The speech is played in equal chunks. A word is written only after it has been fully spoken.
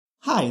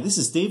Hi, this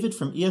is David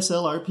from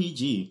ESL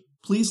RPG.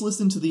 Please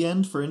listen to the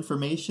end for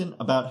information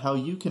about how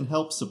you can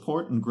help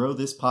support and grow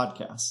this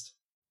podcast.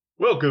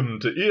 Welcome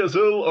to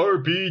ESL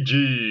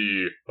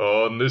RPG.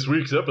 On this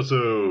week's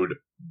episode,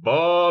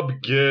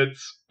 Bob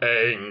gets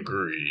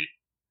angry.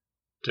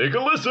 Take a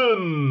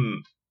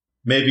listen.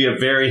 Maybe a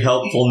very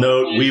helpful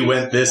note, we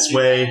went this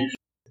way.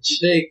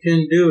 They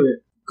can do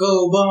it.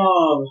 Go,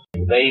 Bob!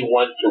 They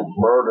want to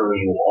murder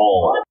you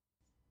all.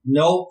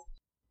 Nope.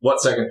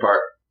 What second part?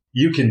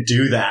 You can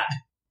do that.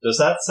 Does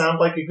that sound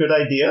like a good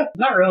idea?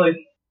 Not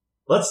really.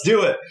 Let's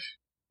do it.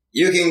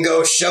 You can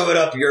go shove it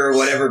up your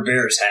whatever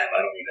bears have. I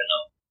don't even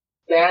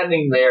know.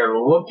 Standing there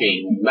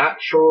looking, not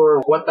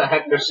sure what the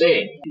heck they're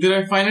saying. Did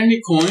I find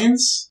any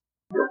coins?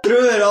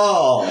 Through it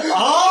all.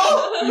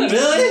 Oh?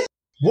 Really?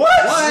 What?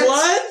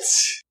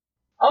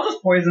 I'll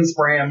just poison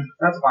spray him.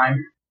 That's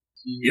fine.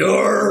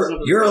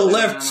 Your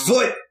left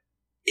foot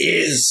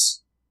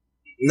is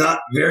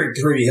not very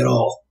pretty at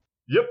all.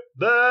 Yep,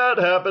 that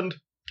happened.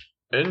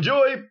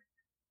 Enjoy.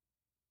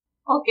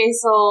 Okay,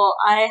 so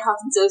I have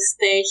to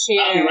stay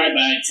here I'll be right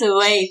back. to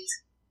wait.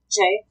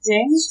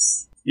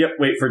 James? Yep,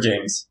 wait for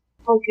James.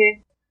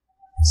 Okay.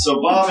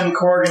 So Bob and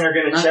Corgan are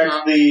going to check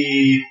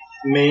the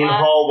main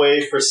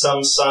hallway for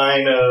some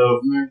sign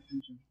of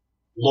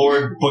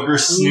Lord Booger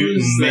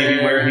Snoot and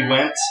maybe where he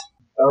went.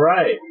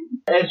 Alright.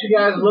 As you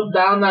guys look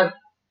down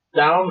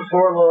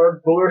for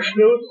Lord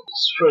Boogersnoot,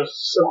 for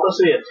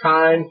simplicity of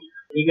time,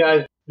 you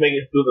guys make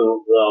it through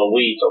the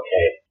weeds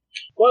okay.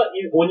 But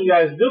when you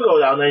guys do go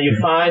down there, you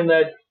find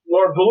that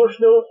Lord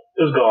Boogersnoot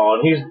is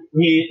gone.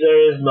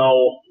 There is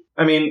no...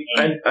 I mean,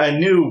 I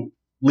knew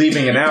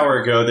leaving an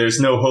hour ago there's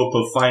no hope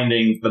of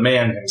finding the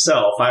man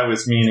himself. I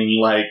was meaning,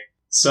 like,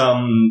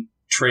 some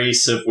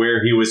trace of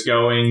where he was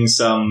going,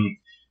 some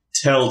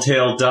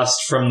telltale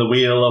dust from the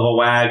wheel of a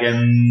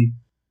wagon,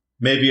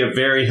 maybe a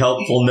very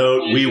helpful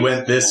note, we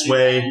went this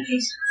way.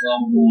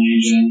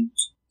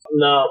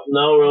 No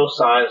real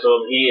signs of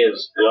him. He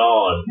is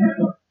gone.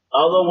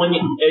 Although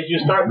as you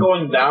start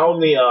going down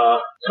the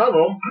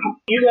tunnel,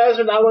 you guys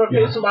are now going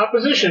to face some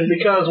opposition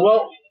because,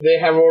 well, they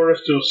have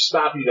orders to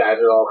stop you guys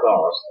at all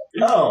costs.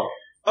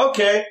 Oh,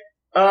 okay.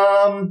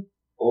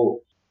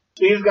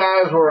 These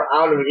guys were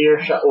out of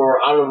earshot, or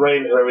out of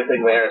range of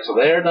everything there, so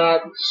they're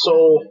not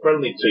so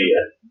friendly to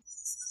you.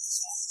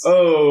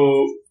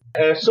 Oh.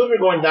 And assume you're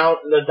going down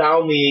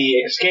the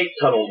escape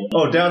tunnel.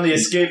 Oh, down the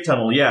escape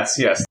tunnel, yes.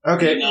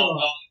 Okay.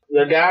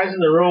 The guys in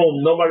the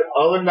room, nobody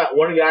other than that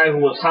one guy who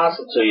was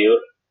hostile to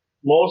you,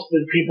 most of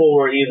the people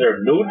were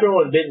either neutral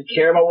and didn't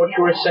care about what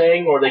you were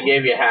saying, or they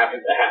gave you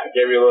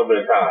gave you a little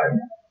bit of time.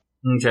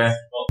 Okay.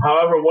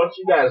 However, once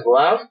you guys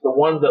left, the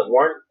ones that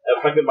weren't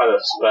affected by the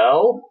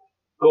spell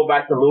go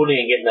back to looting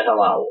and getting the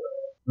hell out.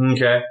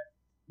 Okay.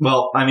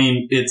 Well, I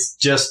mean, it's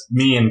just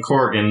me and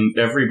Corgan.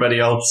 Everybody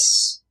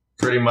else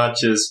pretty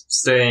much is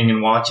staying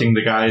and watching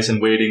the guys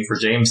and waiting for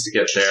James to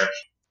get there.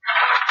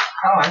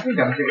 Oh, I think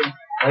I'm good.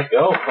 Let's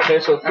go. Okay,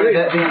 so three.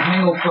 The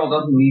entangled pearl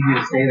doesn't need you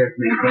to stay there to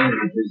maintain it.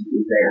 It just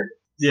is there.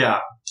 Yeah.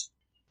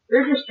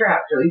 They're just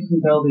trapped, at least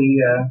until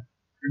the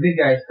big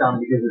guys come,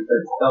 because the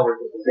spell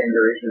works at the same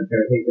duration it's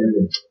going to take them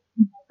to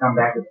come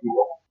back with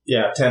people.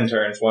 Yeah, 10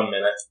 turns, 1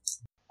 minute.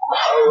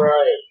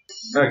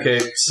 Alright. Okay,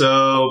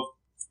 so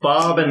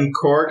Bob and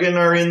Corgan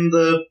are in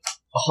the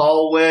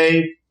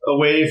hallway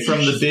away from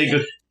the big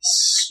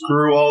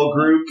screw-all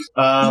group.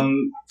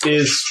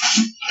 Is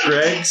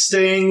Greg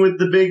staying with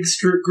the big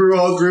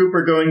screw-all group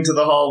or going to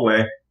the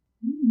hallway?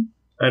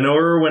 I know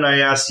her when I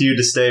asked you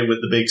to stay with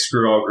the big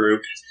screw-all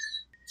group.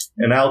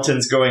 And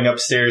Alton's going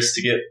upstairs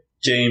to get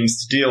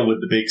James to deal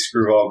with the big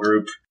screw-all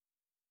group.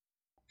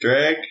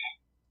 Greg?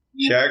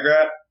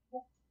 Shagrat?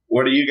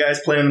 What are you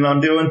guys planning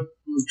on doing?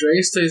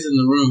 Dre stays in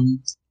the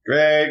room.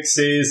 Greg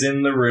stays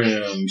in the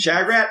room.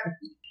 Shagrat?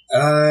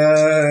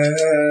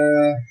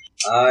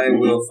 I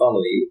will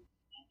follow you.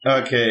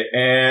 Okay,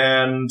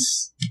 and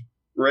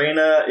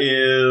Reyna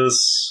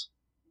is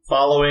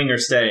following or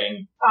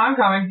staying? I'm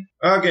coming.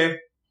 Okay.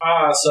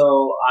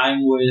 So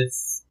I'm with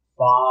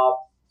Bob.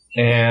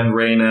 And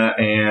Reyna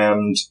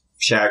and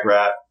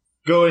Shagrat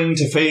going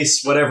to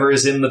face whatever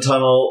is in the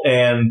tunnel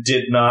and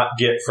did not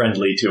get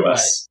friendly to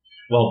us.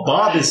 Well,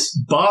 Bob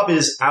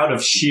is out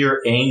of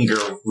sheer anger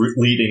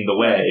leading the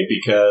way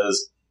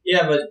because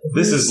Yeah, but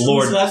this is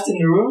Lord. Who's left in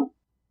the room?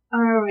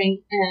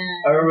 Irving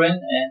and Erwin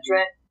and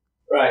Dredd.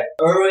 Right.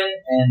 Erwin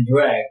and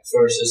Dreg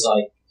versus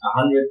like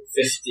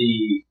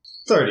 150.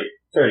 30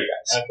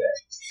 guys.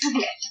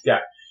 Okay. Yeah.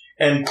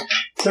 And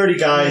 30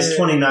 guys,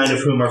 29 of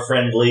whom are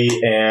friendly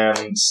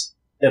and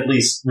at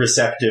least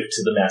receptive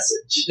to the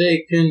message.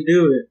 They can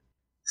do it.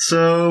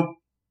 So,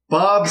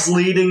 Bob's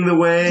leading the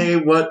way.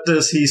 What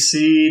does he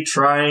see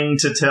trying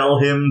to tell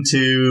him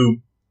to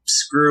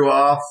screw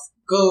off?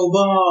 Go,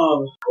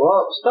 Bob!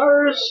 Well,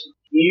 stars,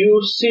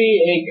 you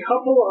see a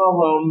couple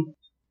of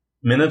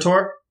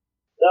Minotaur?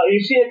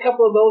 you see a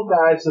couple of those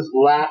guys just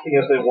laughing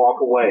as they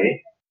walk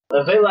away.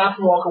 As they laugh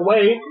and walk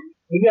away,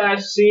 you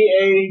guys see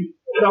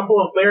a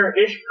couple of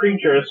bear-ish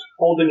creatures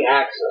holding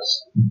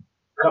axes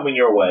coming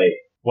your way.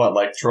 What,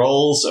 like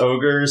trolls,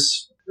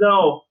 ogres?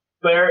 No,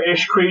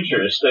 bear-ish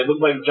creatures. They look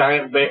like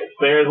giant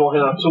bears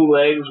walking on two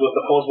legs with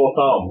opposable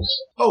thumbs.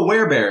 Oh,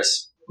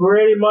 werebears.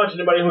 Pretty much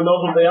anybody who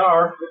knows what they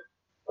are.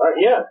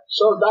 Yeah,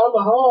 so down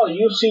the hall,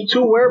 you see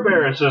two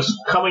werebears just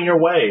coming your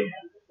way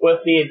with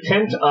the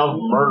intent of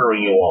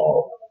murdering you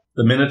all.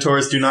 The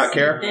Minotaurs do not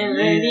care?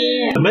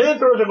 The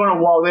Minotaurs are going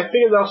to walk. They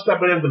figure they'll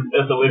step in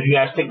if you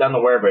guys take down the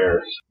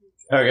werebears.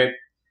 Okay.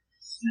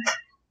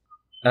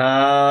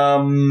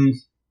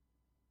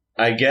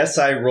 I guess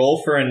I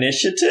roll for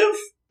initiative?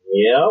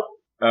 Yep.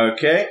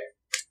 Okay.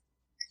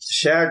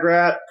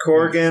 Shagrat,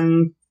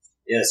 Corgan,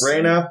 Yes.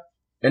 Reyna,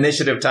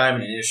 initiative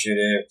time.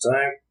 Initiative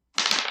time.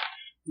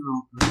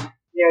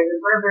 Yeah,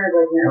 because Bear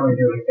doesn't really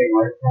do anything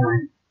like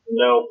that.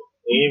 No.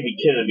 You need to be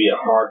kidding to be a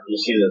heart. You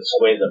see the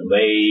way that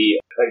they...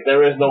 Like,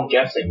 there is no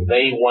guessing.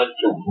 They want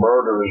to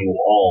murder you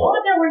all.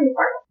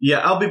 Yeah,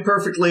 I'll be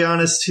perfectly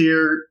honest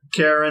here,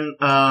 Karen.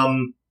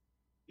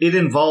 It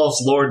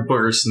involves Lord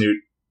Boogersnoot.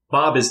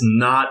 Bob is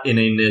not in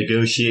a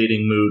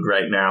negotiating mood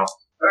right now.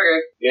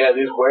 Okay. Yeah,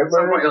 these At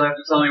some point werebears... you'll have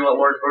to tell me what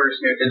Lord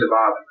Boogersnoot did to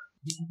Bob.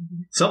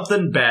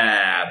 Something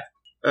bad.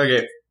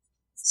 Okay,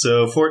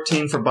 so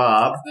 14 for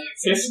Bob.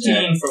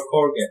 15 for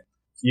Corgan.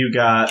 You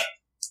got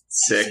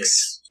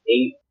 6.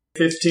 8.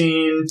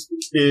 15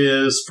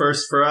 is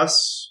first for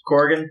us,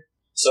 Corgan.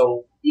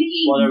 So,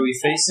 what are we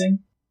facing?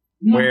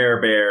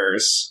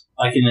 Werebears.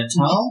 Like in a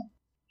tunnel?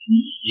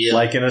 Yeah.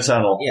 Like in a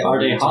tunnel. Yeah, Are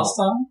we're they gonna talk.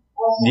 hostile?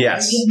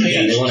 Yes.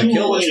 Yeah, they want to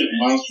kill us.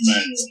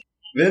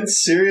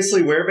 Vince,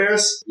 seriously,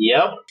 werebears?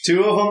 Yep.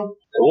 2 of them?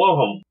 2 of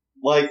them.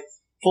 Like,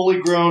 fully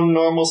grown,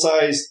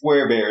 normal-sized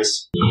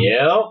werebears.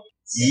 Yep.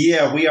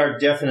 Yeah, we are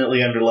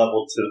definitely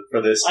underleveled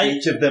for this. I-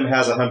 Each of them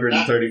has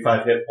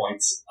 135 hit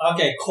points.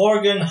 Okay,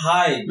 Corgan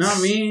hides. Not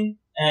me.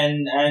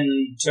 And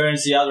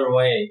turns the other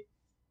way.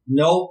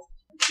 Nope.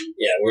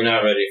 Yeah, we're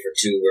not ready for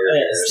 2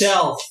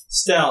 werebears.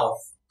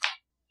 Stealth.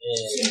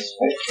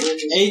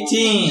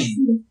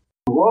 18.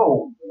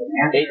 Whoa.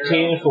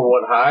 18 for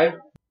what high?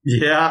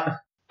 Yeah.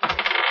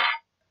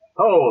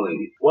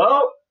 Holy.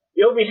 Well,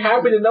 you'll be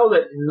happy to know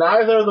that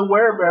neither of the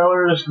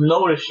werebears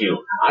notice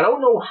you. I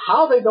don't know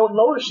how they don't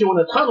notice you in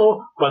the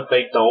tunnel, but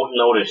they don't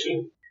notice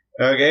you.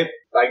 Okay.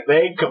 Like,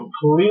 they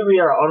completely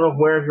are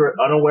unaware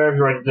of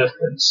your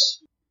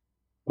existence.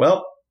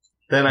 Well,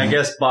 then I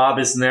guess Bob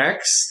is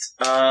next.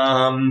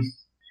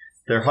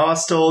 They're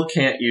hostile,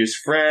 can't use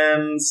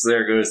friends.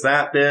 There goes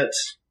that bit.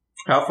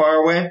 How far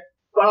away?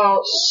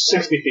 About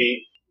 60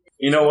 feet.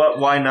 You know what?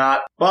 Why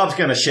not? Bob's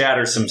gonna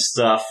shatter some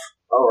stuff.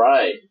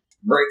 Alright.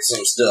 Break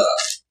some stuff.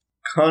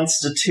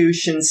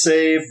 Constitution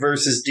save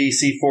versus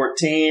DC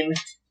 14.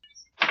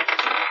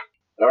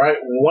 Alright,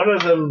 one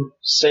of them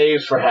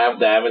saves for half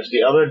damage,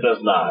 the other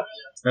does not.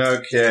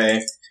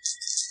 Okay.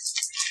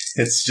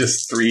 It's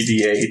just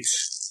 3d8.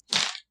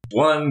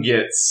 One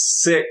gets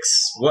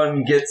 6,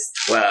 one gets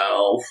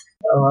 12.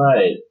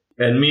 Alright.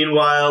 And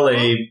meanwhile,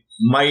 a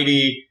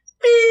mighty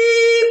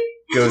beep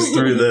goes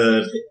through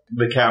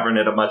the cavern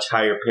at a much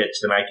higher pitch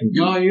than I can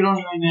do. No, you don't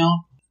right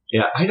now.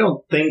 Yeah, I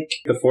don't think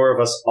the 4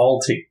 of us all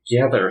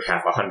together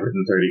have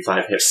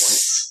 135 hit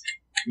points.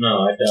 No,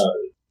 I doubt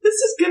it. This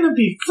is gonna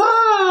be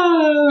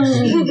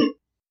fun!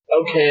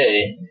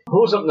 Okay.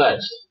 Who's up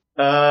next?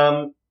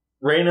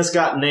 Reyna's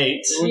got an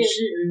 8.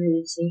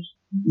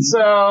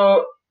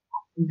 So,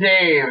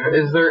 Dave,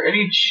 is there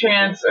any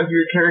chance of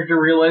your character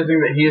realizing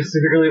that he is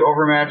severely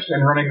overmatched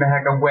and running the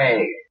heck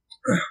away?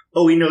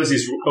 Oh, he knows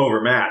he's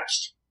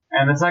overmatched.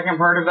 And the second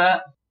part of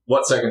that?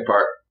 What second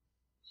part?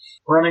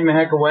 Running the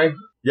heck away?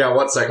 Yeah,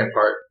 what second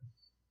part?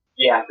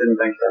 Yeah, didn't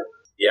think so.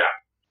 Yeah.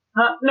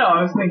 No,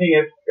 I was thinking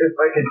if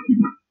I could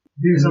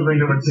do something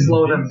that would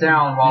slow them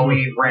down while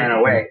we ran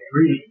away.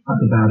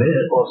 That's about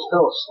it. Well,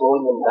 still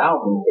slowing them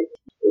down.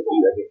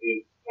 If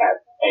you have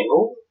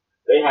angle,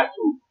 they have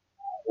to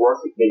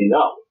work at getting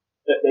up.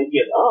 If they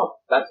get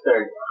up, that's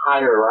their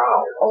higher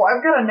round. Oh,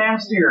 I've got a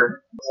nastier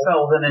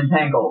spell than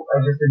Entangle.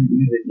 I just didn't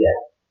use it yet.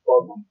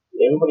 Well,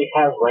 everybody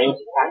has ranged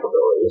attack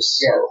abilities.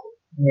 So.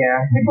 Yeah,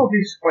 I think I'll do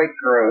Spike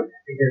Growth,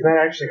 because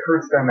that actually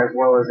hurts them as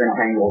well as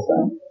entangles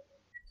them.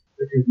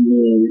 Which is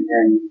mean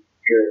and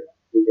good,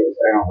 because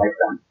I don't like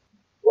them.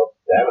 What's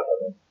the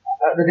damage?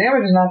 The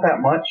damage is not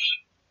that much.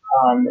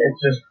 It's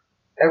just,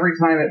 every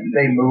time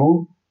they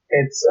move,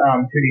 it's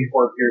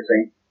 2d4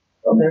 piercing.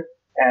 Okay.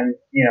 And,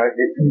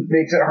 it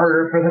makes it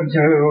harder for them to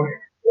move.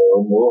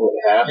 They'll move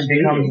at half It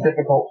speed. becomes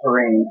difficult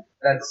terrain.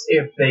 That's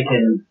if they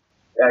can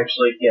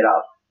actually get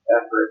up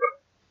after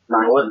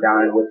knocking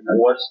down with them.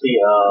 What's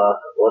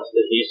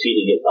the DC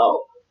to get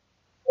up?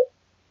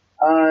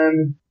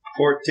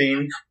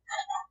 14.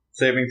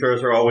 Saving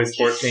throws are always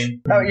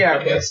 14. Oh yeah,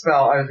 okay. The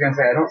spell. I was gonna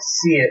say I don't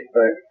see it,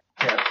 but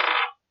yeah.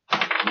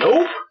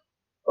 Nope.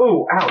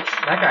 Oh, ouch!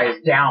 That guy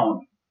is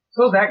down.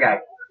 So's that guy.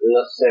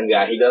 That's the same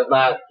guy. He does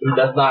not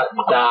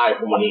die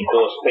from when he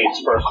goes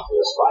face first into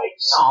the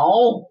spikes.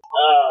 Oh.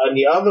 And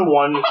the other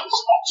one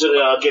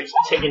gets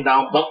taken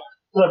down. But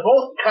they're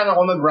both kind of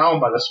on the ground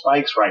by the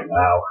spikes right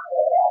now.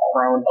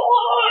 Prone.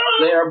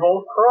 They are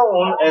both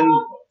prone and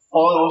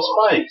falling on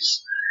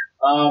spikes.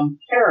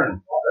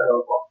 Karen,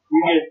 You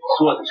get,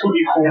 what,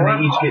 2d4? And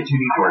they each get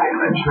 2d4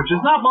 damage, which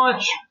is not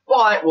much,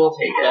 but we'll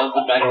take it. Yeah,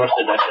 the back of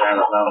the deck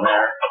down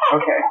there.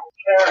 Okay.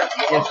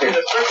 Yes, sir.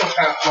 The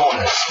circumstance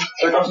bonus.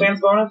 Circumstance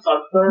bonus? A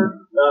third,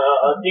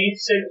 a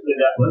d6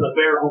 with the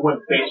bear who went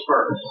face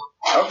first.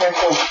 Okay,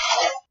 cool.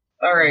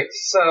 Alright,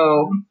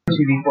 so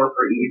 2d4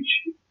 for each.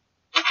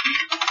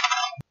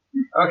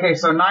 Okay,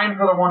 so 9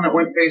 for the one that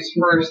went face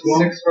first, 6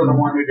 for the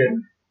one who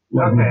didn't.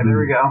 Okay, there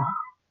we go.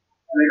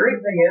 And the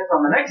great thing is,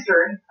 on the next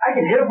turn, I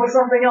can hit them with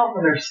something else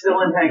and they're still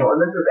entangled.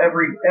 And this is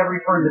every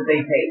turn that they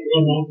take.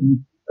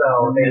 Mm-hmm. So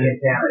they get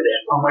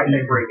damaged. How much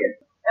they break it.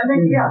 And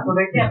then, so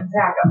they can't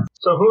attack us.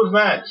 So who's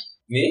next?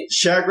 Me?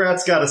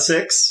 Shagrat's got a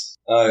 6.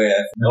 Oh,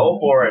 yeah. Go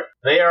for it.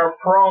 They are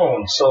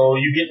prone, so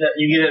you get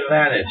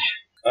advantage.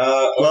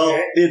 Okay. Well,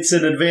 it's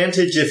an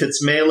advantage if it's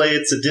melee,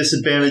 it's a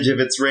disadvantage if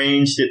it's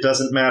ranged, it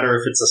doesn't matter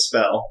if it's a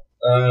spell.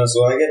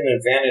 So I get an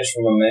advantage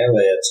from a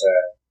melee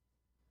attack.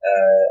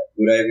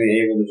 Would I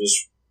be able to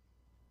just...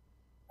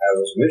 I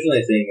was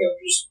originally thinking of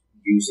just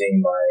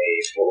using my,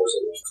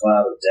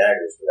 Cloud of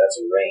Daggers, but that's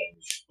a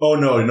range. Oh,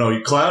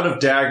 no, Cloud of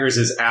Daggers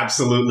is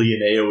absolutely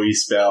an AoE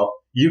spell.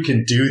 You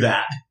can do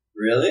that.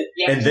 Really?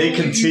 And they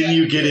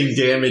continue getting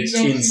damaged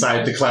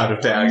inside the Cloud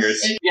of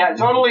Daggers. Yeah,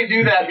 totally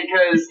do that,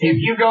 because if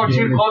you go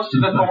too close to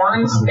the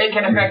thorns, it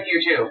can affect you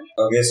too.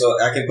 Okay,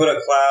 so I can put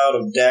a Cloud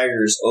of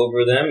Daggers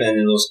over them, and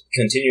it'll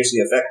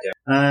continuously affect them.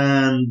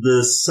 And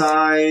the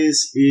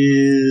size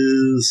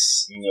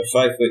is... A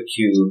 5-foot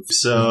cube.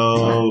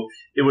 So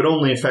it would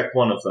only affect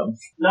one of them.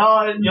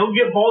 No, you'll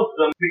get both of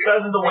them.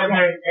 Because of the way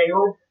they're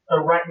entangled, they're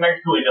right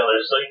next to each other,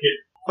 so you can...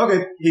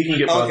 Okay, he can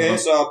get both of Okay, them.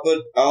 so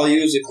I'll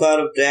use a Cloud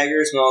of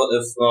Daggers, and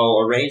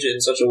I'll arrange it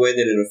in such a way that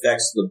it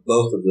affects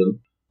both of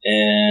them.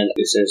 And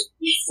it says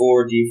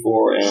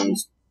 4d4 and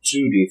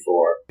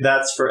 2d4.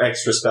 That's for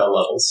extra spell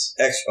levels.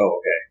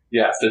 Okay.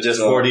 Yeah, so just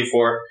So-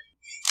 4d4.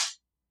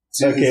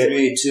 2, Okay.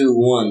 3, 2,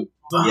 1.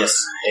 Yes,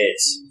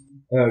 it's.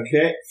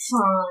 Okay.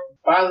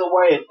 By the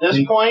way, at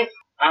this point,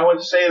 I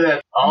would say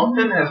that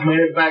Alton has made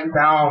it back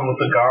down with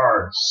the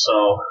guards,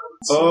 so...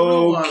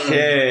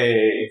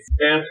 Okay.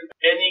 If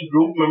any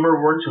group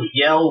member were to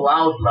yell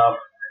loud enough,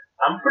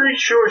 I'm pretty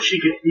sure she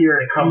could hear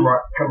and come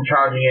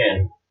charging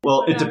in.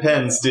 Well, it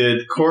depends.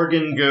 Did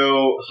Corgan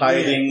go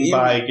hiding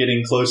by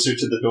getting closer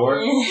to the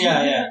door?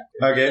 Yeah.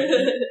 Okay.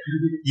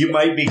 You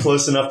might be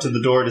close enough to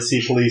the door to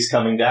see police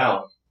coming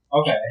down.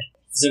 Okay.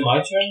 Is it my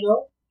turn,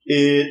 though?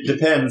 It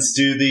depends.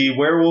 Do the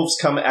werewolves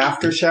come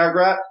after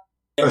Shagrat?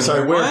 Oh,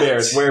 sorry,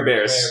 werebears.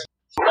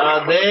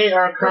 They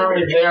are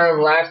currently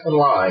there last in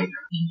line.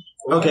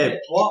 Okay.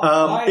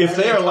 If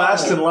they are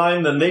last in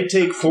line, then they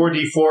take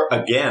 4d4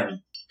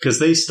 again, because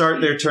they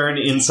start their turn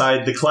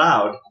inside the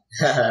cloud.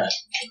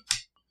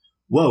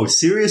 Whoa,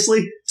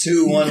 seriously?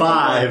 2, 1,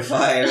 5.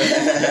 5.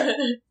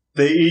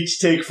 They each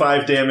take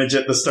 5 damage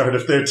at the start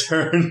of their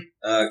turn.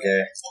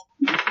 Okay.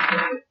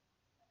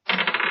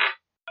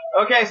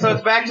 Okay, so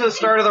it's back to the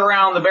start of the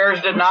round. The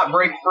bears did not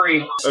break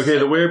free. Okay,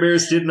 the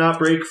werebears did not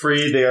break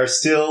free. They are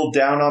still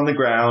down on the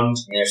ground.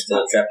 And they're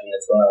still trapped in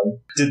the cloud.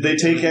 Did they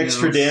take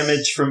extra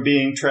damage from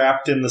being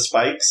trapped in the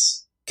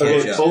spikes?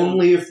 Okay, Yeah.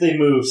 only if they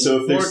move. So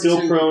if they're Or still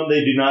two. prone,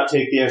 they do not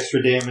take the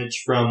extra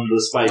damage from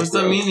the spike. What's the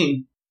growth.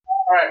 meaning?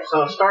 Alright,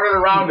 so start of the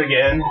round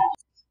again.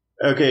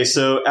 Okay,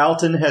 so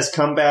Alton has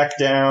come back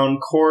down.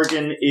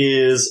 Corgan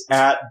is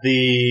at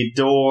the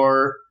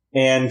door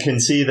and can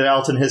see that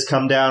Alton has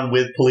come down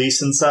with police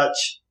and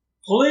such.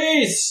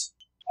 Police!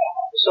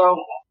 So,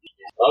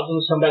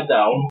 Alton's come back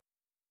down.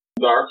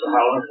 Guards are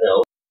howling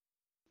hills.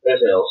 There's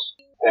hills.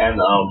 And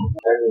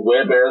the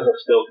werebears are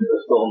still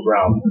on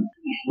ground.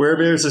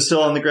 Werebears are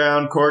still on the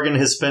ground. Corgan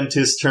has spent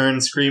his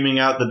turn screaming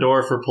out the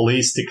door for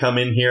police to come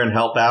in here and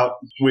help out,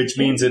 which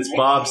means it's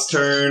Bob's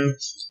turn.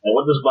 And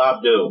what does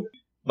Bob do?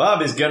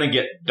 Bob is gonna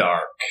get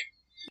dark.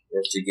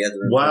 Work together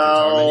in perfect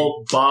harmony.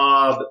 While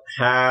Bob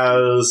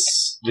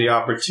has the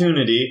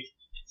opportunity,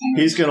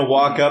 he's going to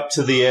walk up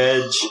to the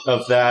edge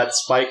of that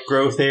spike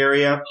growth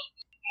area.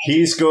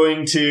 He's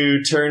going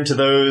to turn to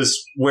those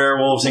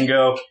werewolves and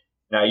go,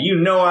 "Now you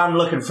know I'm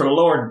looking for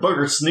Lord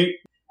Booger Snoot.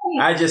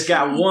 I just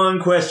got one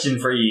question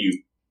for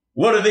you.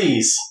 What are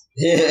these?"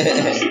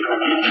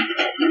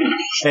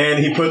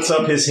 And he puts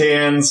up his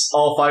hands,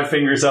 all 5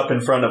 fingers up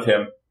in front of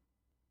him.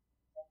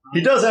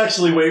 He does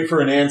actually wait for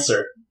an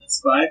answer.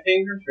 5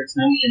 fingers or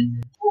 10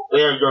 fingers?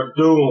 They are your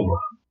doom.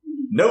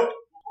 Nope.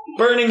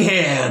 Burning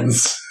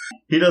hands.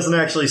 He doesn't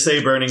actually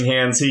say burning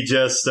hands. He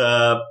just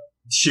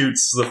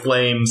shoots the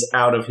flames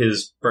out of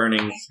his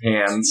burning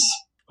hands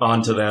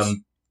onto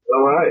them.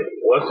 Alright,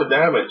 what's the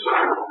damage?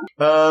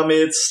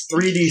 It's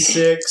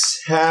 3d6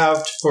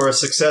 halved for a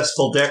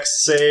successful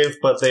dex save,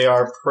 but they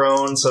are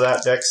prone, so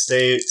that dex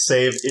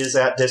save is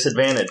at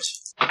disadvantage.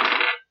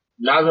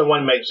 Neither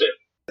one makes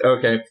it.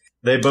 Okay.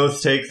 They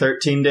both take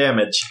 13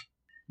 damage.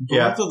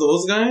 Yeah. Both of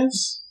those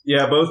guys?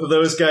 Yeah, both of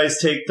those guys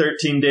take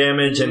 13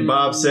 damage, and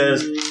Bob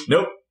says,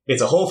 "Nope,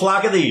 it's a whole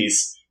flock of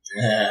these."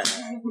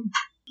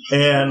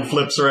 And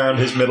flips around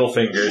his middle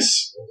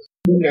fingers.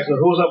 Okay, so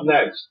who's up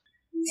next?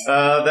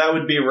 That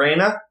would be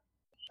Reyna.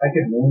 I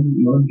could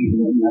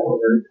moonbeam them, that would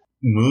work.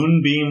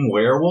 Moonbeam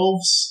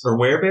werewolves or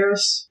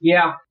werebears?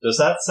 Yeah, Does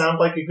that sound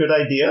like a good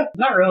idea?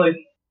 not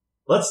really.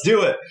 Let's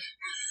do it.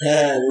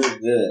 Yeah, we're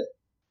good.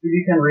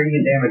 2d10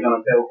 radiant damage on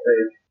a failed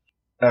save.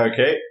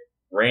 Okay.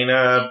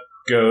 Reyna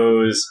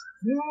goes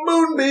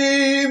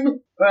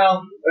Moonbeam.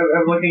 Well,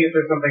 I'm looking if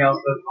there's something else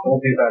that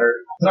will do better.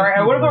 Sorry,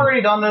 I would have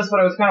already done this,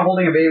 but I was kind of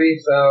holding a baby,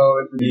 so...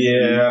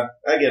 Yeah,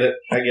 I get it.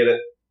 Okay,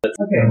 here's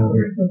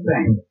the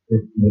thing.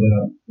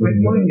 With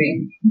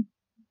Moonbeam,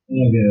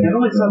 it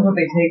only says what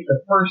they take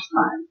the first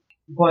time,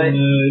 but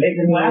it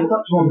can last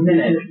up to a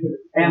minute,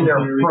 and they're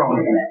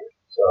prone in it.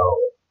 So,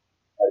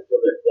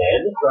 until they're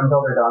dead? So until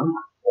they're done,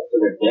 Until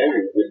they're dead,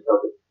 or just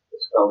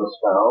dispel the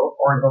spell?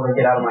 or until they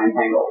get out of my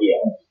entangle.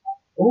 Yeah.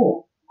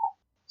 Ooh.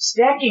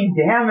 Stacking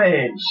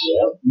damage!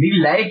 Yep. Me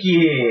like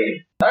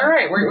it!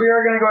 Alright, we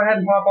are gonna go ahead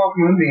and pop off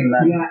Moonbeam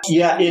then.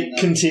 Yeah, it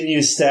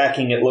continues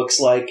stacking, it looks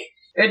like.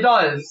 It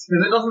does,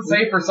 because it doesn't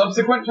say for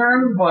subsequent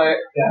turns, but...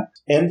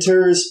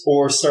 Enters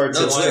or starts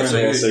its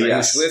turn, so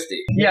yes.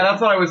 Swifty. Yeah, that's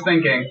what I was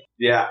thinking.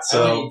 Yeah,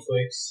 so...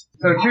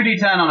 So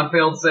 2d10 on a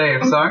failed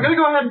save, so I'm gonna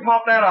go ahead and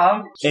pop that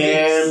off.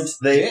 And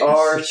they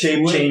are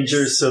shape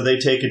changers, so they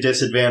take a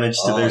disadvantage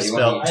to their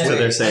spell, to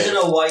their I save.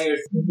 don't know why you're...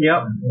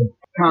 Yep.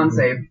 Con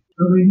save.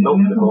 Nope,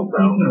 they both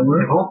fail.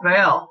 They both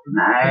fail.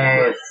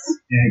 Nice.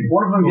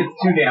 One of them gets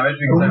 2 damage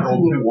because I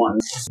rolled 2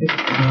 ones.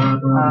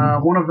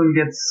 One of them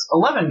gets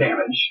 11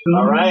 damage.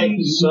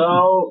 Alright,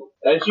 so,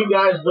 as you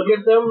guys look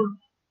at them,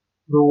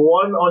 the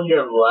one on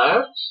your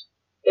left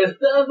is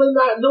definitely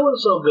not doing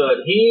so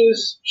good.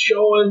 He's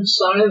showing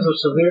signs of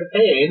severe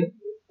pain,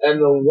 and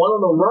the one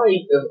on the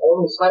right is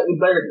only slightly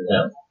better than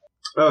him.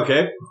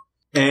 Okay.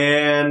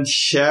 And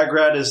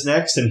Shagrat is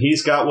next, and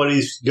he's got what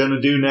he's gonna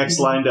do next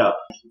lined up.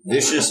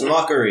 Vicious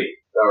Mockery.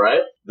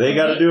 Alright? They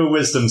gotta do a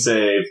wisdom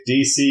save.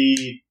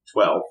 DC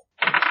 12.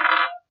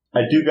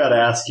 I do gotta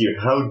ask you,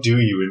 how do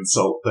you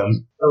insult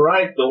them?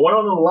 Alright, the one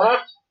on the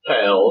left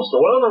fails, the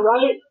one on the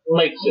right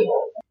makes it.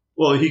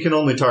 Well, he can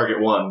only target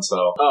one,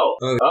 so... Oh,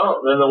 then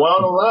the one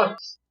on the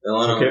left. The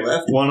one on Okay, the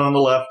left. one on the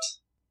left.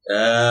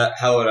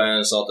 How would I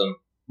insult him?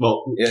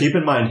 Well, Yeah. keep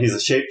in mind, he's a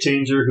shape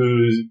changer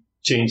who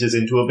changes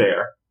into a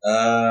bear.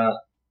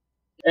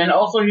 And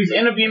also, he's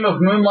in a beam of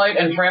moonlight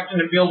and trapped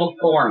in a field of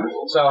thorns.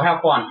 So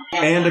have fun.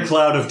 And a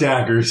cloud of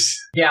daggers.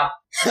 Yeah.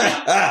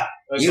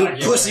 You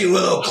pussy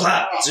little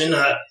clouds in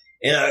a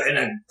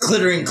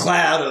glittering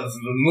cloud of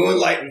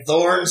moonlight and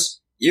thorns.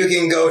 You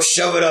can go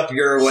shove it up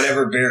your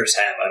whatever bears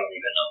have. I don't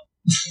even know.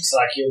 It's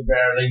like you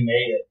barely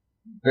made it.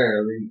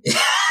 Barely.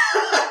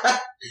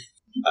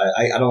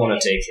 I don't want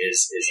to take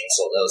his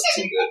insult. That was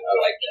too good. I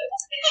like that.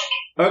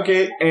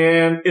 Okay,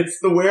 and it's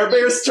the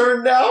werebear's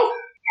turn now?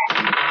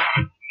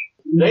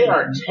 They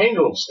are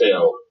tangled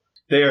still.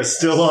 They are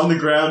still on the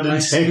ground and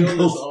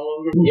tangled.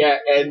 Yeah,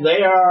 and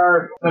they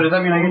are... So does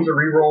that mean I get to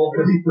reroll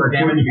for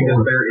damage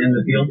because they're in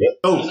the field?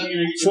 Oh,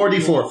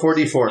 44.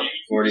 44.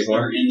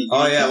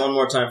 Oh yeah, one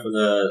more time for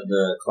the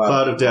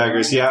Cloud of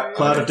daggers, yeah.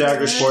 Cloud of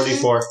daggers,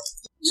 44.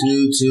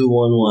 2, 2,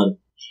 1, 1.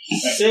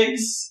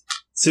 6.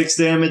 6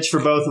 damage for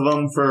both of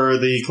them for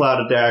the cloud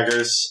of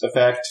daggers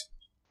effect.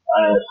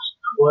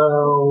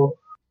 12...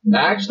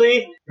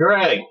 Actually,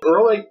 Greg,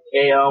 roll a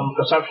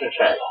perception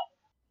check.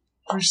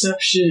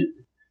 Perception.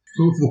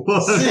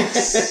 What?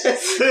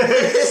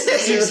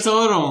 6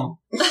 total.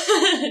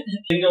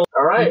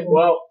 Alright,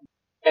 well,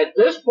 at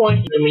this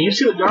point, you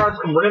see the guards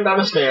come running down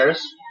the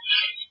stairs,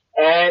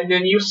 and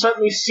then you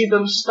suddenly see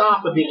them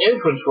stop at the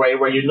entranceway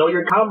where you know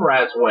your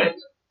comrades went.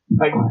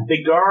 Like,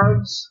 the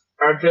guards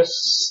are just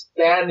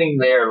standing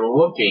there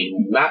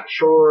looking, not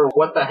sure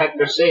what the heck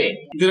they're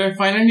seeing. Did I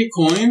find any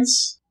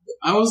coins?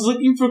 I was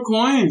looking for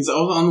coins. I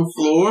was on the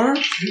floor.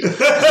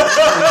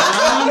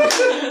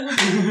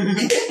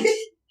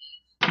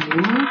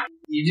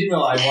 You do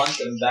know I want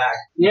them back.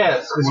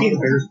 Yes, because he's...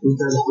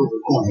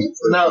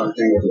 Now,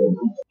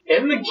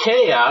 in the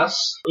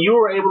chaos, you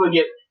were able to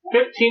get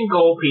 15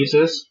 gold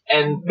pieces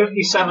and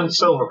 57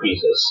 silver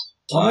pieces.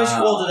 How much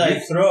gold did I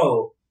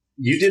throw?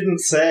 You didn't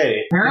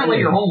say. Apparently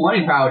your whole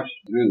money pouch.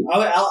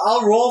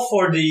 I'll roll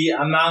for the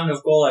amount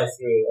of gold I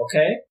threw,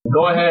 okay?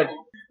 Go ahead.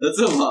 That's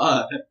a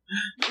lot.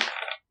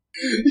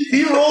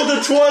 He rolled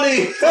a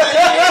 20!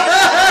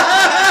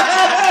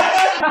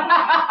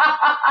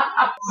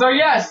 So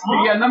yes,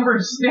 the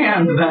numbers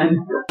stand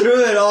then.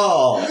 Through it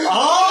all.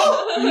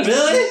 Oh?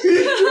 Really?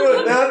 He drew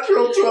a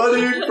natural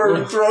 20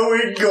 for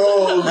throwing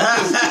gold.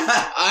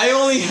 I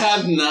only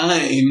had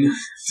 9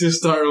 to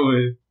start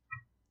with.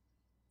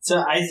 So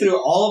I threw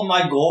all of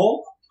my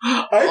gold?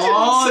 I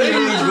didn't say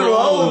you threw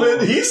all of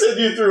it. He said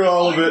you threw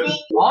all of it.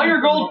 All your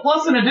gold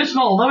plus an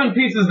additional 11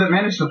 pieces that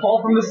managed to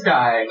fall from the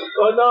sky.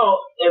 Oh no,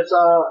 it's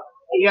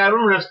yeah, I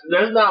remember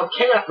there's now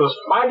chaos, there's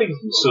fighting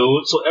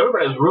ensued, so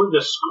everybody's really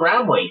just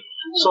scrambling.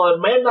 So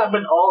it may not have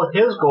been all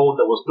his gold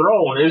that was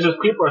thrown. It's just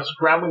people are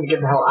scrambling to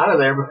get the hell out of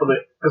there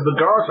because the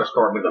guards are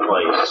storming the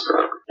place.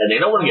 And they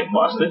don't want to get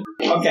busted.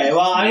 Okay,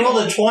 well, I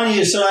rolled a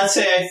 20, so let's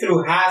say I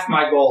threw half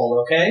my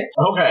gold, okay?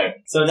 Okay.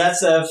 So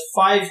that's a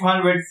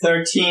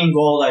 513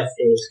 gold I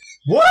threw.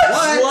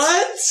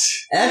 What?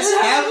 That's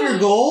half your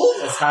gold?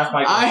 That's half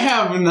my gold. I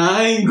have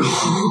 9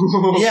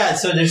 gold. Yeah,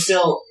 so there's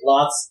still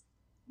lots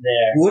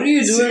there. What are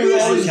you doing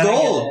with all this Can I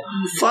get gold?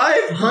 it?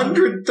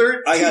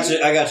 513. I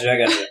got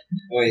you.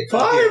 Wait.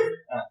 Five?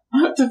 I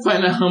have to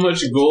find out how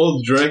much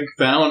gold Dreg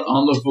found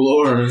on the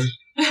floor.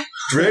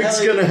 Greg's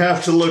gonna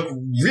have to look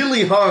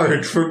really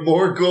hard for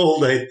more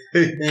gold, I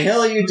think. The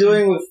hell are you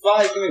doing with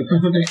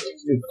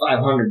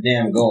 500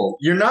 damn gold?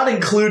 You're not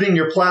including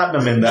your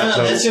platinum in that, No,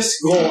 though. that's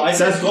just gold. I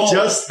said That's gold.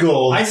 just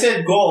gold. I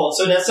said gold,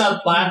 so that's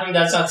not platinum,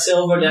 that's not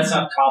silver, that's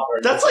not copper.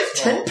 That's like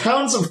just 10 gold.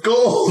 pounds of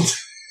gold.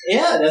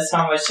 Yeah, that's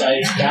how much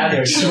I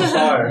gathered so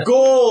far.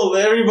 Gold,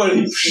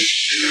 everybody.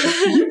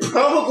 You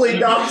probably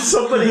knocked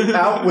somebody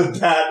out with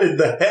that in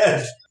the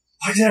head.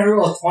 Why did I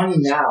roll a 20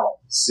 now?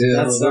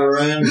 Silver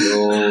and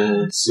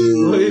gold.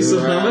 Silver Wait, so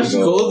how much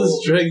gold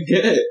does Dreg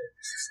get?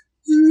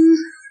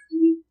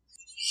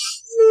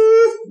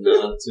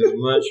 Not too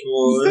much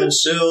more than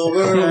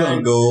silver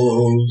and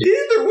gold.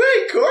 Either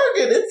way,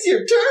 Corgan, it's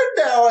your turn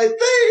now, I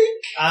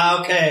think.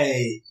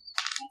 Okay.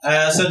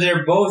 So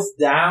they're both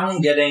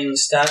down, getting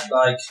stabbed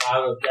by a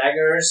cloud of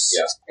daggers.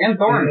 Yeah. And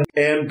Thorn.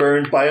 And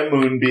burned by a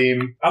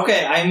moonbeam.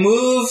 Okay, I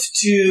move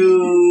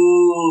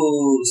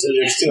to... So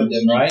there's two of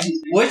them, right?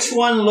 Which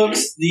one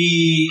looks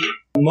the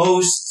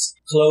most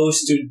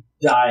close to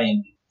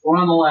dying?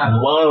 One on the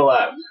left. One on the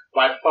left.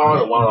 By far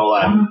the one on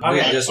the left.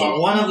 Okay, This one.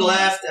 one on the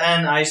left,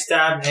 and I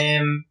stab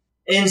him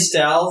in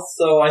stealth,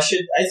 so I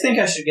think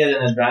I should get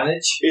an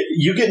advantage.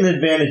 You get an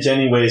advantage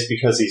anyways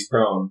because he's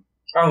prone.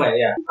 Okay,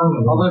 yeah.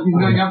 Although if he's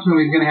going up to him,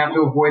 he's going to have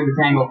to avoid the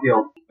tangle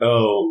field.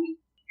 Oh.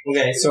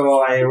 Okay,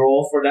 so I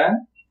roll for that?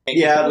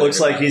 Yeah, it looks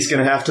like he's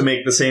going to have to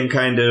make the same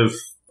kind of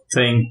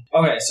thing.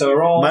 Okay, so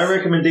roll... My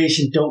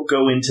recommendation, don't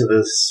go into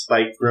the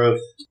spike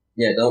growth.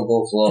 Yeah, don't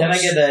go close. Can I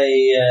get a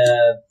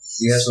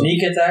You have some-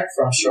 sneak attack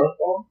from short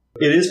bow?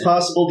 It is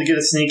possible to get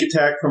a sneak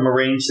attack from a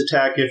ranged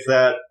attack if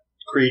that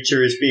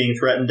creature is being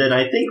threatened, and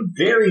I think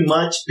very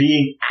much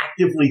being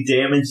actively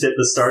damaged at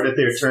the start of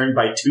their turn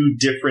by 2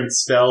 different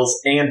spells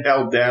and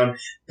held down,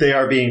 they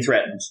are being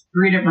threatened.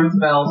 3 different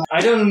spells.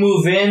 I don't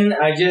move in,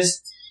 I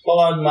just pull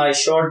out my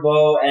short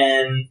bow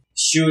and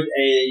shoot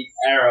a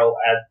arrow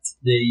at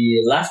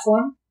the left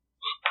one.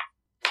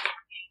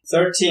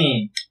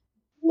 13.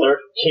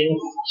 13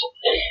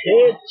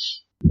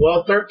 hits.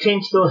 Well,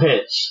 13 still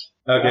hits.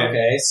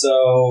 Okay,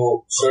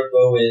 so short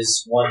bow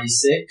is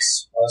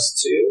 1d6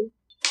 plus 2.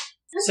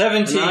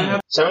 17.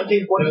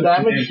 17 points of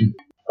damage.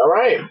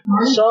 Alright,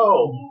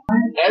 so,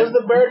 as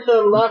the bear to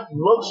the left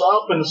looks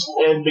up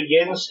and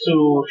begins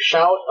to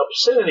shout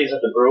obscenities at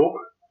the group,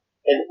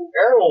 an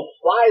arrow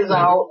flies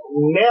out,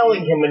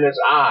 nailing him in his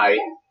eye,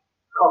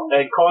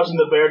 and causing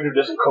the bear to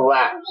just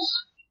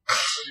collapse.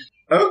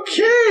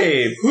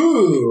 Okay.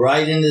 Whew,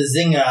 right in the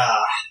zinger.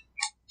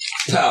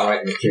 Oh,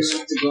 right in the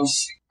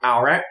kiss.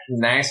 Alright,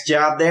 nice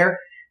job there.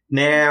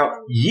 Now,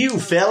 you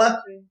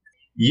fella,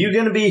 you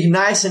gonna be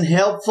nice and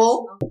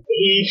helpful?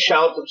 He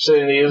shouts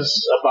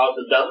obscenities about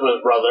the death of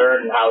his brother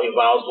and how he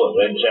vows to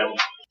avenge him.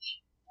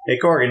 Hey,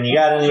 Corgan, you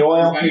got any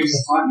oil?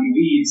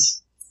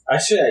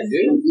 Actually, I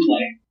do.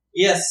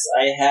 Yes,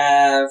 I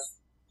have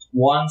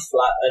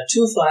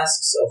 2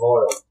 flasks of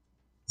oil.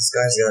 This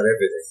guy's got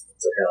everything. What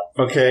the hell?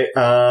 Okay,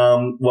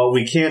 well,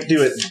 we can't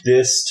do it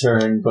this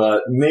turn,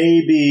 but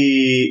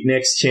maybe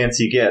next chance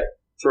you get,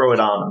 throw it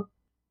on him.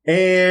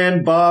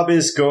 And Bob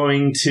is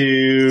going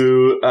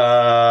to,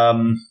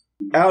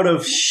 out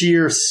of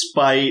sheer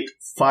spite,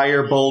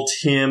 firebolt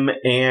him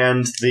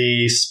and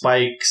the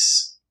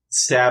spikes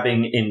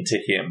stabbing into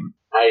him.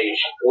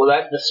 Will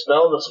that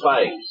dispel the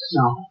spikes?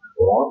 No.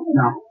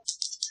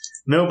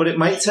 No, but it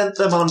might set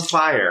them on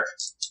fire.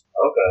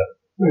 Okay.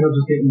 He'll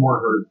just get more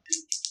hurt.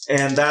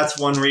 And that's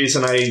one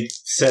reason I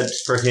said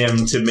for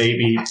him to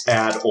maybe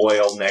add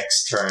oil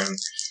next turn.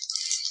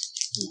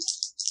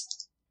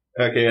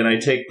 Okay, and I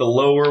take the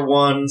lower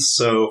one,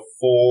 so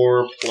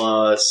 4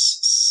 plus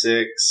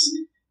 6,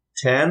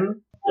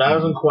 10.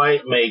 Doesn't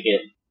quite make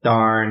it.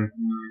 Darn.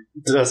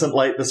 Doesn't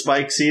light the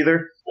spikes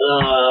either?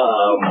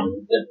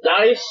 The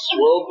dice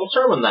will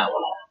determine that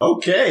one.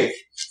 Okay.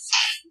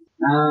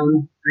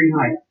 Green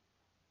light.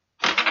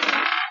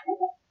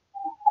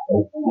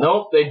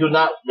 Nope, they do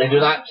not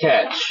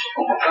catch.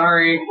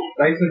 Sorry.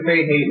 Dice and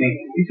Fate hate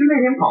me. You should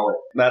make him call it.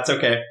 That's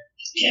okay.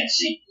 Can't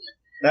see.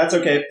 That's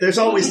okay. There's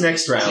always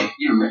next round.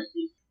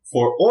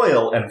 For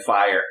oil and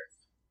fire.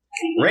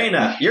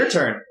 Reyna, your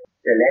turn.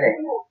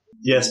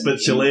 Yes, but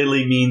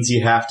Shillelagh means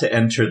you have to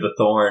enter the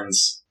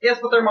thorns. Yes,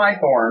 but they're my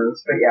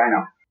thorns. But yeah, I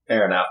know.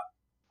 Fair enough.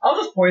 I'll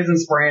just poison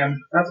spray him.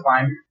 That's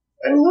fine.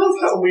 I love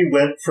how we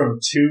went from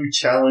 2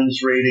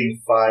 challenge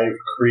rating 5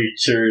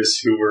 creatures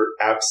who were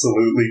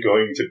absolutely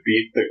going to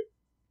beat the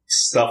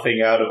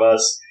stuffing out of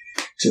us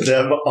to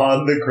them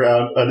on the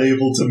ground,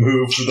 unable to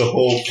move for the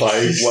whole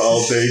fight, while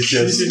they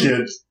just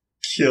get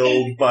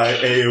killed by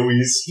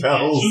AoE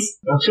spells.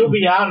 To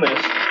be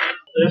honest,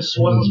 this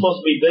wasn't supposed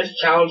to be this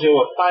challenging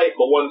of a fight,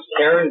 but once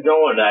Karen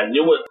joined, I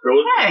knew what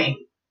Druid. Hey!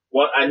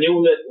 I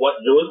knew that what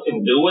Druid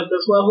can do at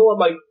this level. I'm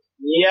like,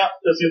 yep,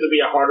 this seems to be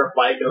a harder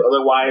fight, because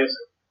otherwise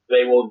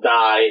they will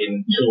die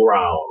in 2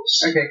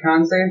 rounds. Okay,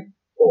 con save?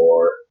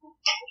 Or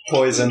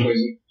Poison.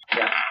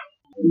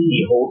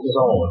 he holds his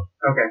own.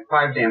 Okay,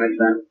 5 damage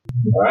then.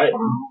 Alright.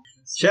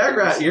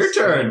 Shagrat, your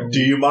turn. Do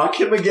you mock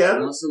him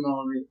again?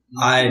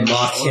 I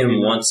mock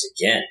him once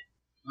again.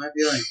 Might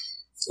be like.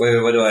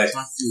 Wait, what do I?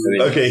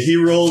 Okay, he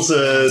rolls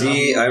a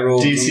I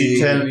roll DC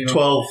 10,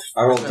 12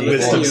 I roll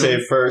wisdom D4.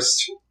 save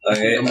first.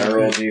 Okay, I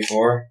roll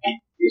D4.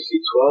 DC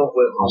 12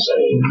 wisdom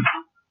save.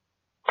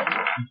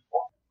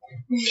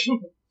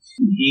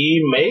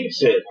 He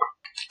makes it.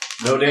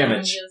 No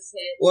damage.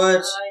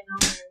 What?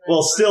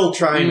 Well, still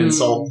try and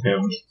insult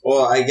him.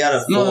 Well, I got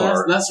a 4.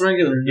 No, that's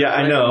regular. Yeah,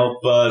 I know,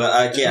 but But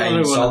I can't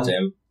insult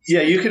him.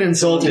 yeah, you can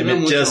insult him.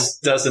 It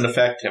just doesn't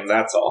affect him.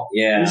 That's all.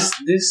 Yeah.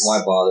 This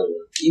Why bother?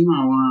 you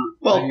might want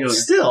Well, regular.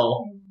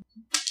 still,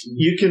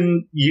 you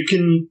can,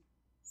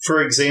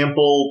 for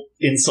example,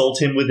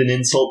 insult him with an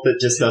insult that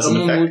just doesn't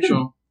affect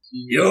him.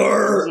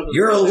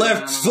 Your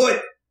left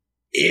foot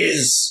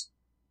is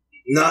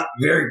not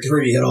very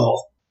pretty at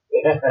all.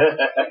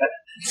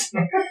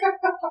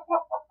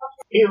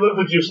 He looks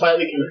at you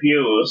slightly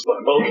confused,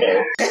 but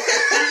okay.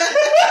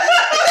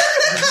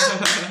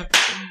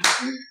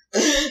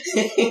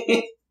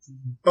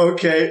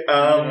 Okay,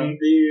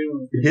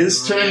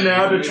 his turn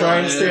now to try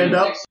and stand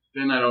up.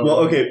 Then I don't. Well,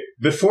 okay,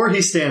 before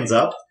he stands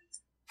up,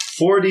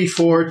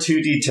 4d4,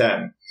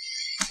 2d10.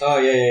 Oh,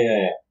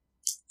 yeah.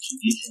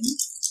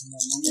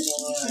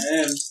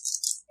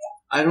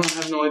 I don't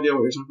have no idea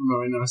what you're talking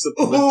about right now. Except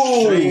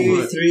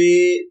Ooh,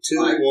 3,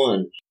 2,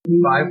 1.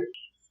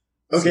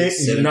 5. Okay,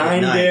 7,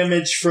 9 9.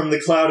 damage from the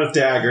cloud of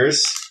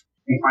daggers.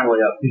 Finally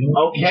up.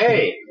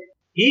 Okay.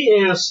 He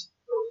is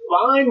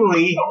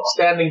finally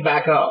standing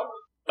back up.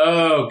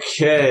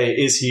 Okay,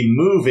 is he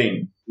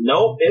moving?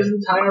 Nope, his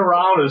entire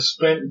round is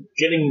spent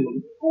getting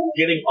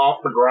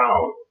off the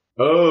ground.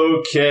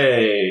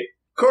 Okay.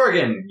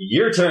 Corgan,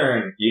 your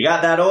turn. You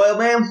got that oil,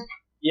 ma'am?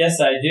 Yes,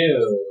 I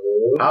do.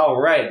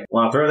 Alright.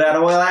 Want to throw that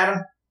oil at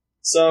him?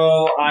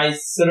 So I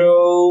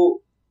throw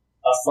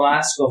a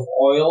flask of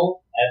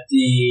oil at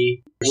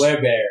the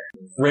werebear.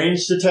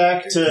 Ranged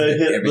attack to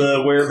hit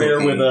the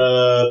werebear with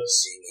a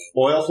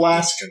oil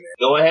flask.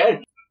 Go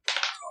ahead.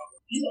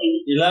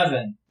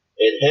 11.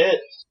 It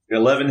hits.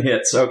 11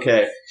 hits,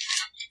 okay.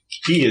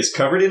 He is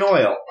covered in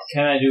oil.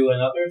 Can I do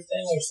another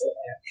thing or so?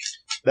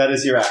 That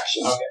is your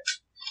action. Okay.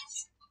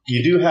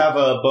 You do have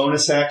a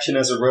bonus action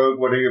as a rogue.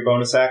 What are your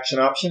bonus action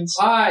options?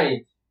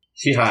 Hide.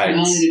 He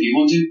hides. If you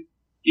want to,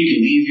 you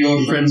can leave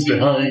your friends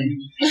behind.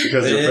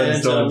 Because your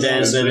friends don't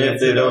dance, and if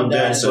they don't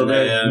dance, well,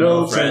 they're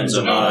no friends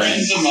of No mine.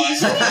 friends of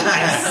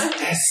mine.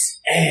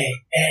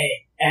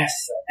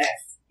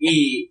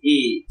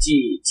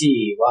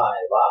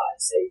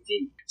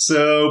 S-A-A-F-F-E-E-G-G-Y-Y-C-D.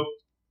 So,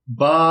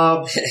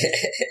 Bob You're too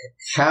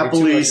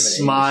happily much of an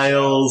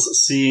smiles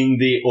seeing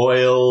the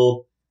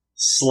oil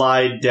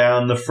slide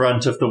down the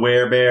front of the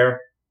werebear.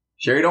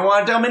 Sure you don't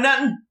want to tell me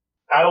nothing?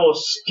 I will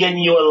skin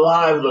you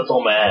alive,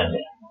 little man.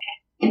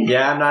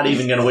 Yeah, I'm not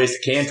even going to waste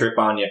a cantrip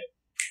on you.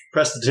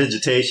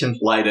 Prestidigitation,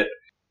 light it.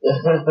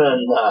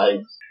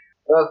 Nice.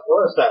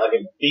 What is that, like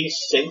a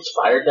D6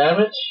 fire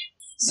damage?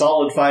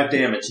 Solid 5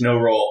 damage, no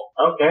roll.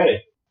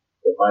 Okay.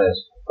 So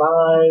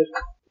 -5.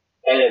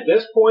 And at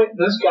this point,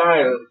 this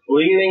guy is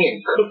bleeding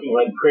and cooking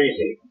like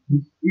crazy.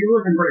 He's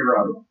looking pretty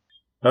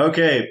rough.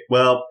 Okay,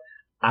 well,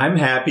 I'm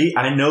happy.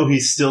 I know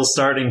he's still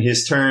starting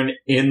his turn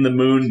in the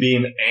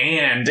moonbeam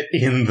and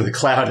in the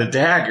cloud of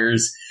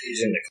daggers.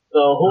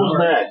 So who's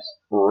next?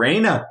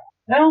 Reyna.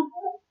 No.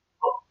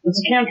 It's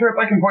a cantrip.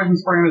 I can poison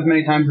spray him as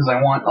many times as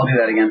I want. I'll do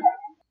that again.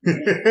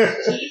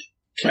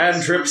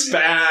 Cantrip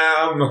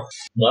spam.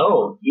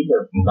 No, you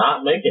did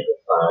not make it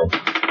this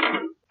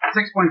time.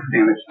 6 points of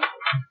damage.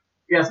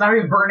 Yes, now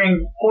he's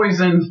burning,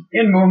 poisoned,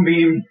 in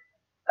Moonbeam.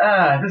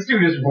 This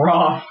dude is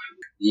rough.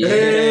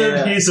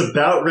 And he's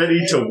about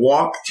ready to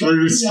walk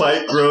through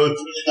spike growth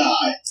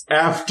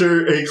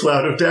after a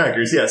cloud of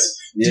daggers. Yes.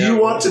 Yeah. Do you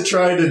want to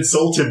try and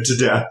insult him to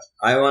death?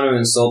 I want to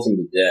insult him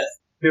to death.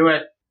 Do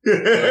it.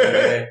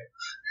 Okay.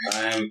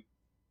 I'm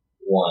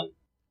 1.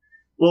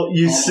 Well,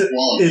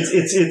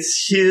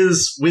 it's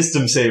his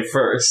wisdom save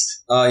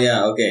first. Oh,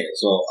 yeah, okay.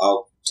 So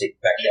I'll take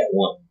back that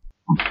 1.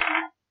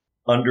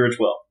 Under a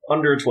 12.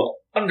 Under a 12.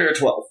 Under a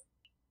 12.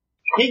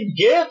 He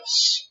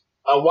gets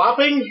a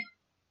whopping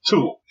 2.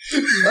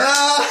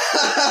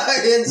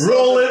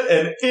 Roll it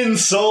and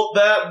insult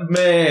that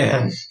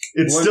man.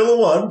 It's One- still a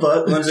 1,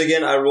 but Once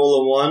again, I roll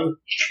a 1.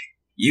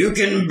 You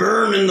can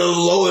burn in the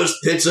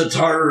lowest pits of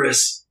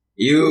Tartarus.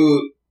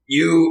 You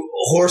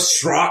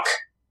horse rock.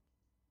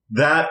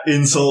 that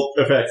insult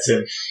affects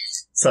him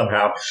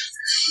somehow.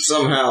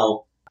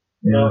 Somehow.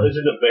 Now, is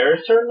it the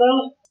bear's turn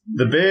now?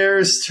 The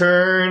bear's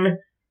turn.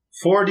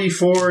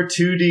 4d4,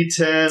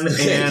 2d10, You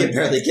can and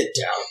barely get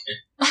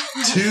down.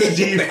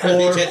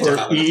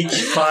 2d4 for each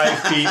 5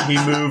 feet he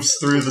moves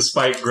through the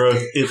spike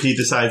growth if he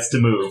decides to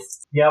move.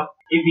 Yep.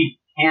 If he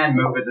can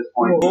move at this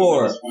point.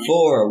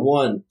 4,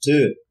 1,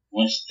 2,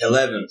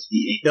 11.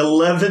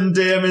 11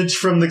 damage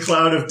from the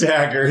cloud of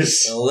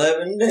daggers.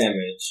 11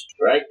 damage.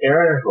 Right,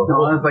 Aaron?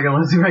 No, it's like,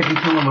 let's see if I can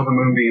kill him with the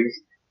moonbeams.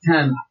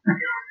 10.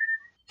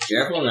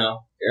 Careful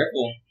now.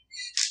 Careful.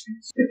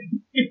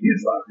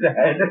 He's not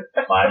dead.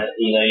 Fine,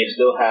 you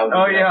still have...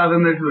 Oh yeah,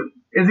 then there's...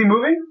 Is he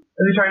moving?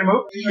 Is he trying to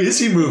move? Is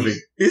he moving?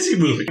 Is he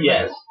moving?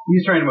 Yes.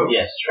 He's trying to move.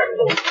 Yes, trying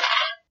to move.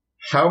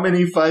 How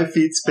many 5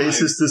 feet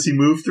spaces does he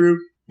move through?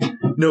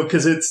 No,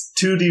 because it's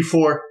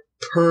 2d4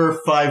 per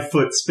 5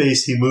 foot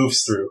space he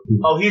moves through.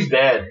 Oh, he's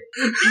dead.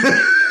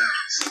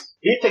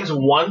 He takes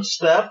one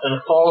step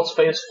and falls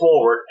face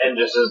forward and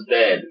just is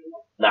dead.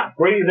 Not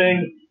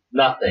breathing,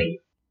 nothing.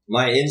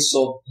 My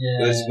insult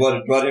is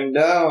what brought him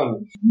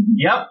down.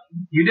 Yep,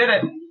 you did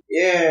it.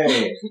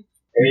 Yay.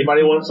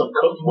 Anybody want some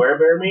cooked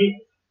werebear meat?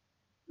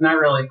 Not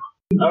really.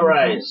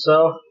 Alright,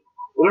 so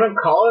we're gonna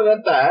call it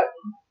at that.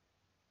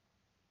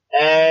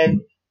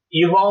 And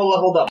you've all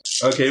leveled up.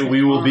 Okay,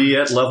 we will be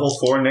at level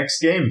 4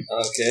 next game.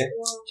 Okay.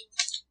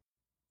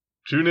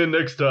 Tune in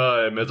next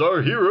time as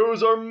our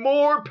heroes are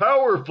more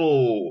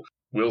powerful.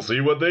 We'll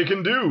see what they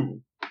can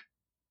do.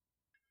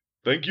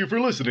 Thank you for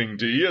listening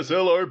to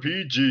ESL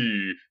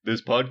RPG.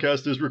 This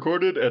podcast is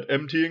recorded at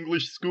MT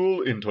English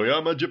School in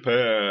Toyama,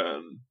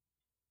 Japan.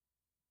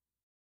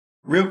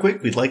 Real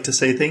quick, we'd like to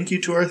say thank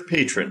you to our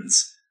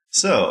patrons.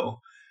 So,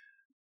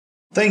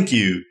 thank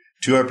you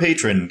to our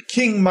patron,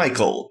 King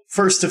Michael,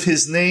 first of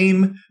his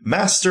name,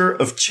 master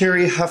of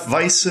Cherry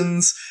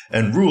Halfweissens,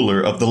 and ruler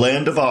of the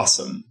Land of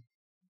Awesome.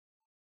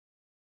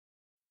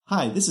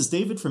 Hi, this is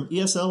David from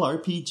ESL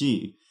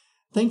RPG.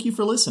 Thank you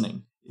for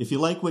listening. If you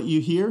like what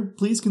you hear,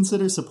 please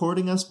consider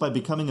supporting us by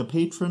becoming a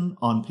patron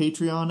on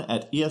Patreon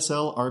at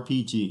ESL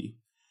RPG.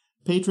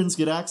 Patrons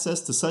get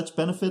access to such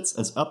benefits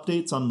as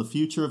updates on the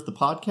future of the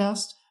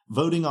podcast,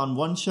 voting on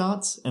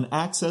one-shots, and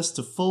access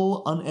to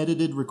full,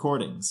 unedited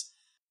recordings.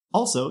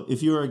 Also,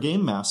 if you are a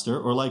game master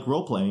or like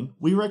role-playing,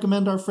 we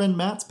recommend our friend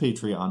Matt's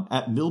Patreon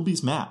at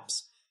Milby's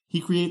Maps. He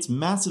creates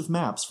massive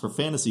maps for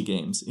fantasy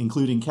games,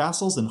 including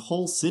castles and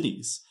whole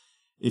cities.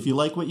 If you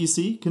like what you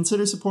see,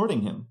 consider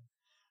supporting him.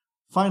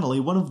 Finally,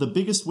 one of the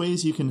biggest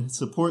ways you can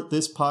support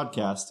this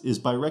podcast is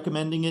by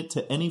recommending it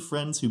to any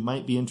friends who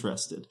might be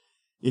interested.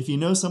 If you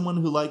know someone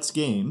who likes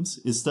games,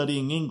 is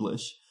studying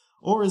English,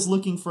 or is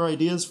looking for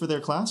ideas for their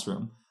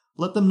classroom,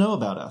 let them know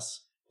about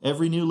us.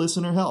 Every new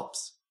listener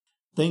helps.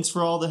 Thanks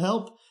for all the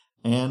help,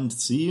 and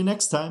see you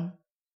next time.